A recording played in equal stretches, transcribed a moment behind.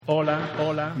Hola,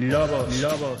 hola, lobos,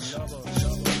 lobos.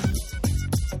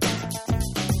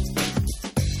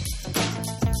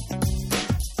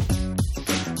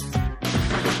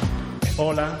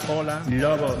 Hola, hola,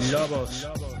 lobos, lobos.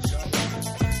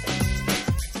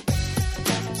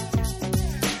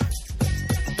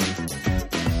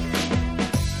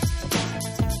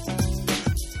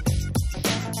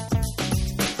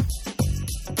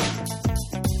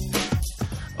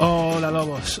 Hola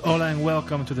Lobos, hola and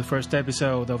welcome to the first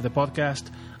episode of the podcast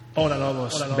Hola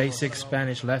Lobos, Basic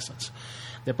Spanish Lessons.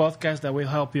 The podcast that will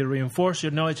help you reinforce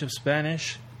your knowledge of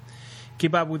Spanish,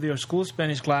 keep up with your school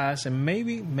Spanish class, and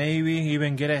maybe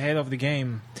even get ahead of the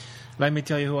game. Let me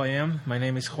tell you who I am. My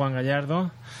name is Juan Gallardo.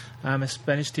 I'm a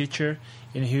Spanish teacher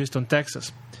in Houston,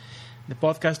 Texas. The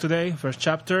podcast today, first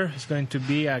chapter, is going to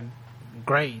be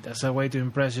great as a way to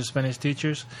impress your Spanish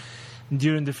teachers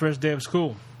during the first day of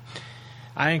school.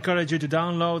 I encourage you to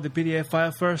download the PDF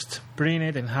file first, print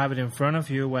it, and have it in front of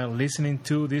you while listening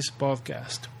to this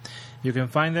podcast. You can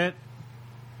find it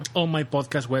on my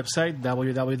podcast website,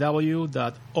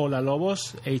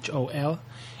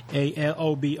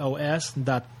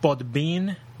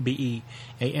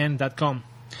 www.holalobos.podbean.com.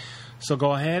 So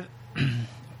go ahead,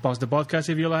 pause the podcast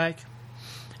if you like,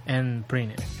 and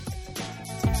print it.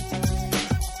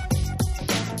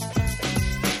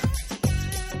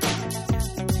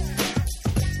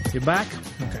 You're back?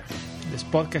 Okay. This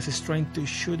podcast is trying to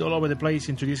shoot all over the place,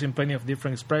 introducing plenty of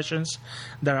different expressions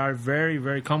that are very,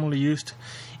 very commonly used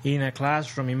in a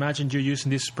classroom. Imagine you using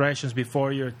these expressions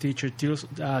before your teacher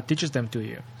teaches them to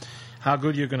you. How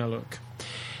good you're going to look.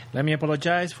 Let me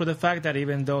apologize for the fact that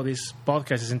even though this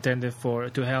podcast is intended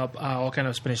to help all kind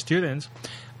of Spanish students,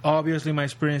 obviously my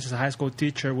experience as a high school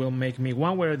teacher will make me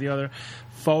one way or the other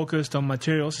focused on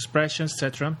materials, expressions,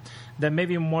 etc. that may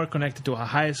be more connected to a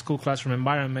high school classroom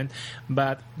environment,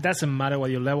 but doesn't matter what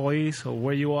your level is or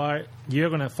where you are, you're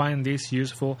going to find this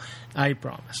useful, I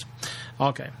promise.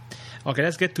 Okay,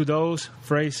 let's get to those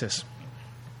phrases.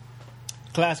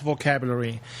 Class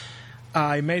vocabulary.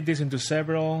 I made this into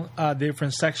several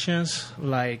different sections,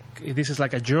 like this is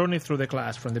like a journey through the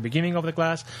class, from the beginning of the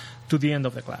class to the end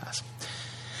of the class.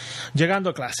 Llegando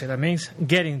a clase, that means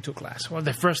getting to class. Well,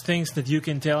 the first things that you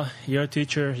can tell your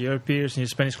teacher, your peers in your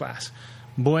Spanish class.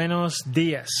 Buenos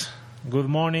días. Good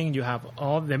morning. You have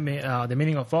all the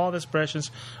meaning of all the expressions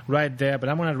right there, but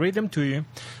I'm going to read them to you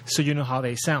so you know how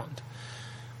they sound.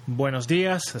 Buenos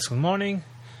días, that's good morning.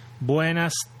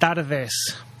 Buenas tardes,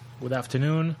 good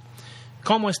afternoon.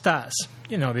 ¿Cómo estás?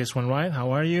 You know this one, right?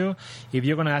 How are you? If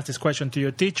you're going to ask this question to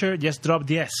your teacher, just drop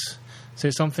the S.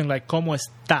 Say something like, ¿Cómo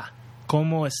está?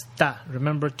 ¿Cómo está?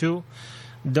 Remember to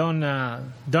don't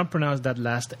pronounce that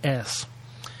last S.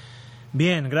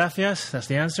 Bien, gracias. That's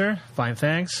the answer. Fine,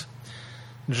 thanks.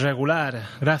 Regular,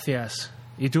 gracias.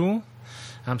 ¿Y tú?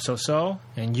 I'm so.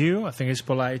 And you? I think it's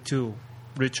polite to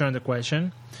return the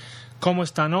question. ¿Cómo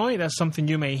están hoy? That's something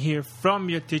you may hear from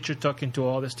your teacher talking to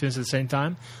all the students at the same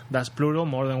time. That's plural,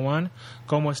 more than one.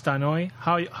 ¿Cómo están hoy?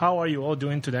 How are you all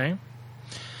doing today?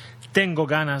 Tengo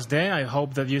ganas de. I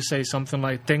hope that you say something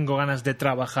like tengo ganas de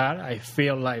trabajar. I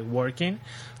feel like working.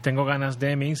 Tengo ganas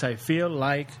de means I feel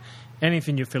like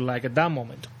anything you feel like at that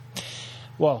moment.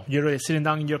 Well, you're already sitting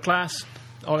down in your class,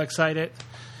 all excited.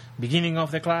 Beginning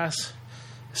of the class.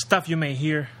 Stuff you may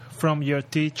hear from your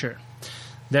teacher.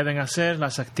 Deben hacer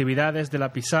las actividades de la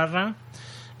pizarra.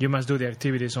 You must do the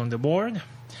activities on the board.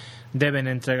 Deben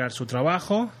entregar su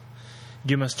trabajo.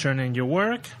 You must turn in your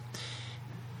work.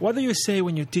 What do you say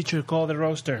when your teacher calls the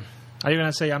roster? Are you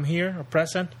going to say, I'm here or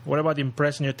present? What about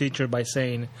impressing your teacher by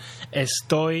saying,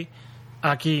 estoy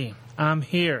aquí, I'm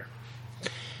here?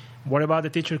 What about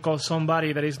the teacher calls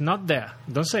somebody that is not there?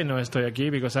 Don't say, no estoy aquí,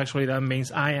 because actually that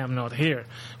means I am not here.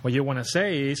 What you want to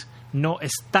say is, no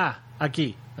está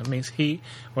aquí. That means he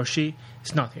or she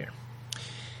is not here.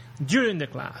 During the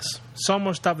class, some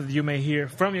more stuff that you may hear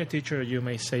from your teacher, you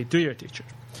may say to your teacher.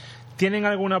 ¿Tienen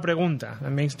alguna pregunta?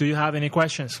 That means, do you have any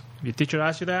questions? If your teacher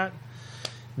asks you that,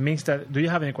 it means that, do you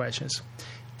have any questions?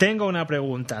 Tengo una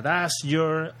pregunta. That's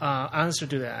your answer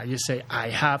to that. You say, I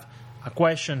have a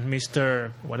question,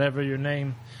 Mr. whatever your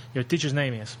teacher's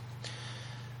name is.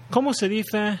 ¿Cómo se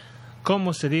dice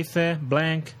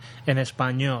blank en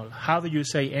español? How do you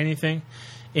say anything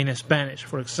in Spanish?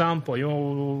 For example, you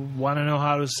want to know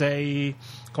how to say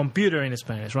computer in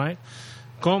Spanish, right?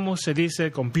 ¿Cómo se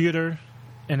dice computer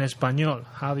en español?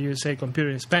 How do you say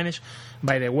computer in Spanish?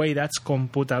 By the way, that's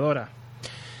computadora.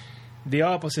 The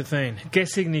opposite thing. ¿Qué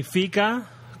significa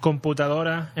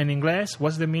computadora en inglés?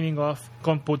 What's the meaning of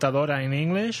computadora in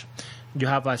English? You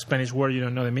have a Spanish word you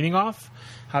don't know the meaning of.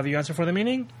 Have you answered for the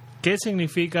meaning? ¿Qué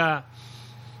significa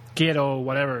quiero,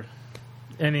 whatever,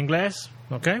 En inglés,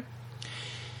 okay?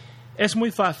 Es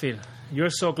muy fácil. You're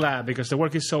so glad because the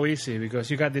work is so easy because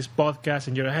you got this podcast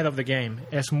and you're ahead of the game.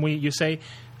 You say,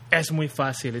 es muy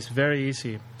fácil. It's very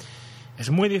easy. Es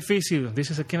muy difícil.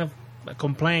 This is a kind of a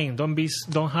complaint.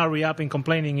 Don't hurry up in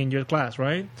complaining in your class,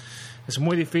 right? Es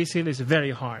muy difícil. It's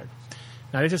very hard.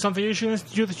 Now, this is something you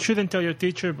shouldn't tell your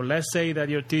teacher, but let's say that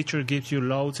your teacher gives you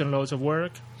loads and loads of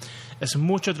work. Es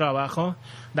mucho trabajo.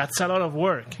 That's a lot of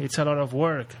work. It's a lot of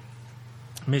work.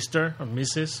 Mr. or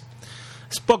Mrs.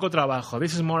 Es poco trabajo.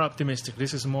 This is more optimistic.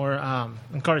 This is more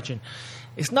encouraging.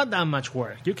 It's not that much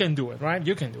work. You can do it, right?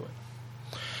 You can do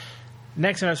it.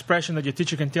 Next, an expression that your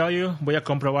teacher can tell you. Voy a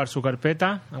comprobar su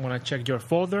carpeta. I'm going to check your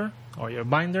folder or your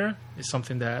binder. It's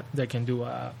something that they can do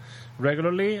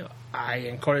regularly. I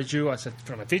encourage you,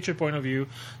 from a teacher point of view,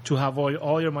 to have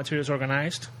all your materials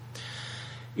organized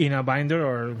in a binder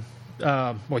or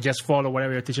just follow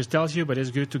whatever your teacher tells you. But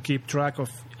it's good to keep track of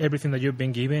everything that you've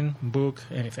been given, book,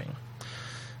 anything.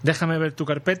 Déjame ver tu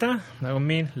carpeta. That would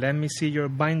mean, let me see your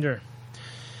binder.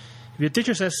 If your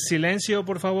teacher says silencio,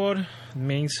 por favor, it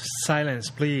means silence,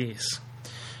 please.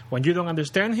 When you don't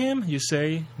understand him, you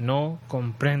say, no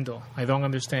comprendo. I don't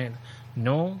understand.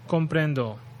 No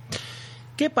comprendo.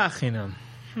 ¿Qué página?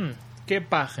 ¿Qué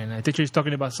página? The teacher is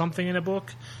talking about something in a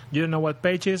book. You don't know what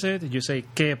page is it. You say,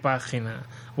 ¿qué página?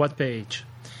 What page?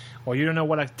 Or you don't know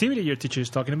what activity your teacher is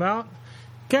talking about.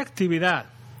 ¿Qué actividad?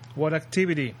 What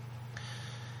activity?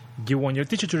 You want your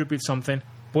teacher to repeat something.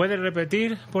 ¿Puede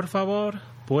repetir, por favor?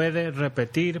 ¿Puede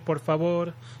repetir, por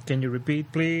favor? Can you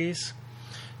repeat, please?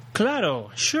 Claro,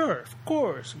 sure, of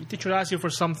course. Your teacher asks you for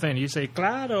something. You say,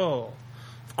 claro.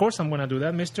 Of course I'm going to do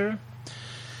that, mister.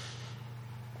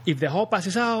 If the hall pass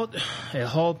is out, el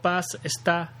hall pass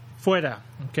está fuera.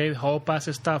 Okay, the hall pass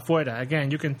está fuera.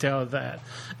 Again, you can tell that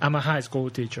I'm a high school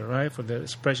teacher, right? For the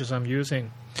expressions I'm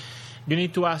using. You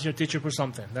need to ask your teacher for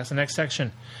something. That's the next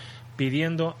section.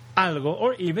 Pidiendo algo,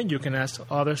 or even you can ask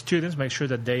other students, make sure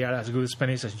that they are as good at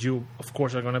Spanish as you, of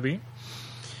course, are going to be.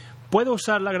 ¿Puedo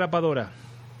usar la grapadora?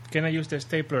 Can I use the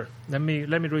stapler? Let me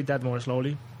read that more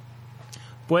slowly.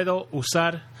 ¿Puedo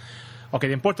usar? Okay,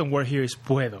 the important word here is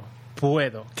puedo.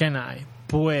 Puedo. Can I?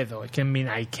 Puedo. It can mean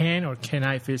I can or can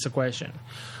I if it's a question.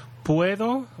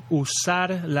 ¿Puedo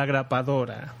usar la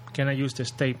grapadora? Can I use the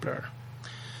stapler?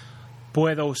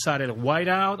 ¿Puedo usar el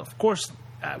whiteout? Of course,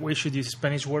 we should use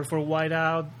Spanish word for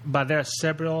whiteout, but there are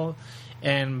several,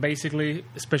 and basically,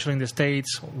 especially in the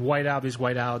States, whiteout is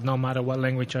whiteout, no matter what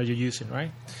language are you using,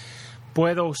 right?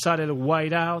 ¿Puedo usar el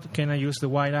whiteout? Can I use the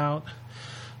whiteout?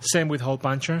 Same with hole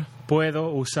puncher.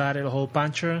 ¿Puedo usar el hole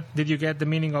puncher? Did you get the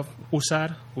meaning of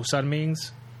usar? Usar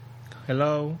means,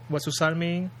 hello, what's usar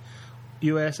mean?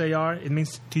 U-S-A-R, it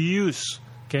means to use.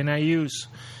 Can I use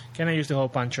the hole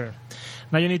puncher?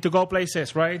 Now you need to go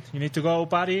places, right? You need to go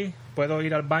potty. ¿Puedo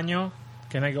ir al baño?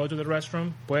 Can I go to the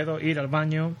restroom? ¿Puedo ir al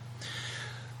baño?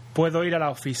 ¿Puedo ir a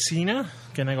la oficina?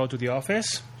 Can I go to the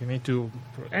office? You need to,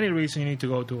 for any reason, you need to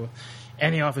go to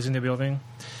any office in the building.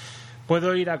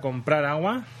 ¿Puedo ir a comprar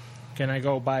agua? Can I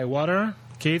go buy water?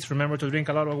 Kids, remember to drink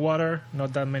a lot of water,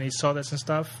 not that many sodas and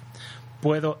stuff.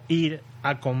 ¿Puedo ir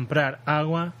a comprar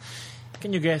agua?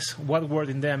 Can you guess what word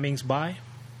in there means buy?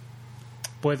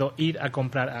 ¿Puedo ir a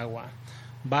comprar agua?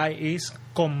 Buy is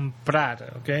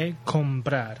comprar, okay?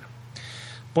 Comprar.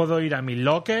 ¿Puedo ir a mi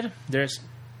locker? There's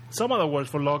some other words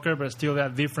for locker, but still they are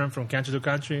different from country to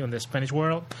country in the Spanish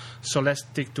world. So let's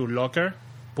stick to locker.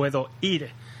 ¿Puedo ir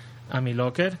a mi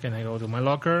locker? Can I go to my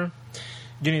locker?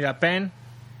 You need a pen.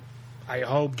 I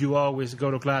hope you always go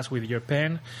to class with your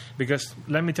pen, because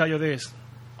let me tell you this.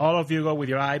 All of you go with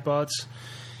your iPods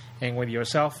and with your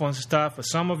cell phones and stuff. But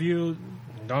some of you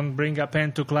don't bring a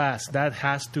pen to class. That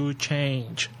has to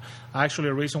change. Actually,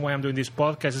 the reason why I'm doing this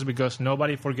podcast is because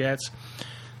nobody forgets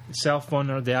the cell phone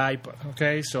or the iPod.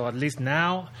 Okay, so at least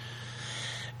now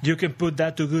you can put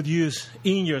that to good use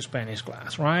in your Spanish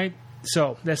class, right?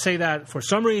 So let's say that for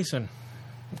some reason,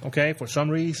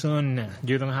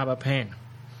 you don't have a pen.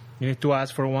 You need to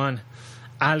ask for one.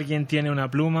 ¿Alguien tiene una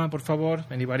pluma, por favor?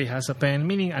 Anybody has a pen?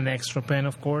 Meaning an extra pen,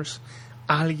 of course.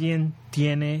 ¿Alguien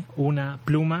tiene una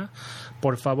pluma?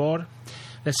 Por favor.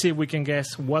 Let's see if we can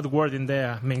guess what word in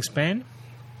there means pen.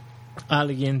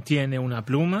 ¿Alguien tiene una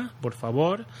pluma? Por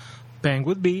favor. Pen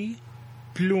would be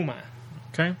pluma.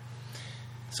 Okay?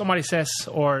 Somebody says,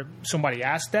 or somebody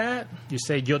asks that, you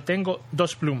say, yo tengo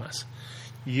dos plumas.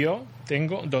 Yo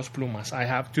tengo dos plumas. I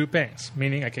have two pens,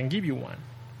 meaning I can give you one.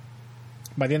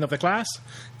 By the end of the class,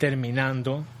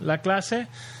 terminando la clase,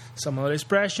 some other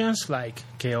expressions like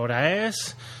 ¿qué hora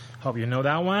es? Hope you know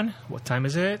that one. What time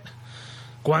is it?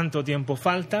 ¿Cuánto tiempo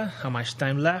falta? How much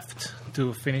time left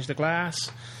to finish the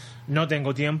class? No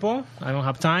tengo tiempo. I don't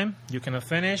have time. You cannot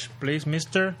finish. Please,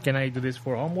 mister, can I do this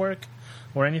for homework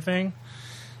or anything?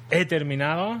 He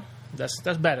terminado.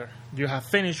 That's better. You have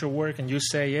finished your work and you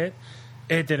say it.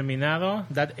 He terminado.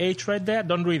 That H right there,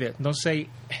 don't read it. Don't say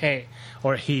he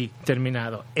or he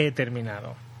terminado. He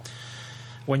terminado.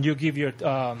 When you give your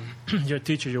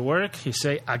teacher your work, he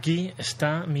say, aquí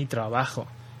está mi trabajo.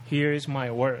 Here is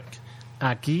my work.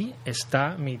 Aquí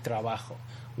está mi trabajo.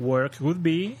 Work would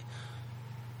be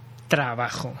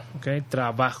trabajo. Okay,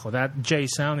 trabajo. That J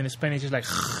sound in Spanish is like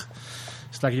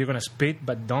it's like you're gonna spit,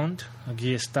 but don't.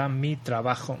 Aquí está mi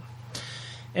trabajo.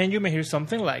 And you may hear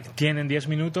something like tienen 10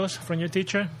 minutos from your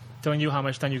teacher, telling you how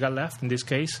much time you got left. In this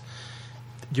case,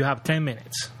 you have 10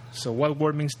 minutes. So what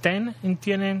word means 10 in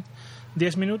tienen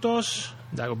 10 minutos?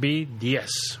 That would be 10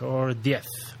 or 10.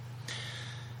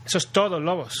 Eso es todo,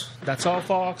 lobos. That's all,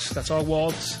 folks. That's all,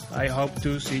 wolves. I hope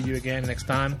to see you again next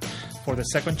time for the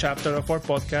second chapter of our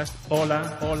podcast.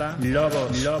 Hola, hola,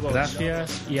 lobos.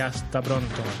 Gracias y hasta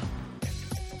pronto.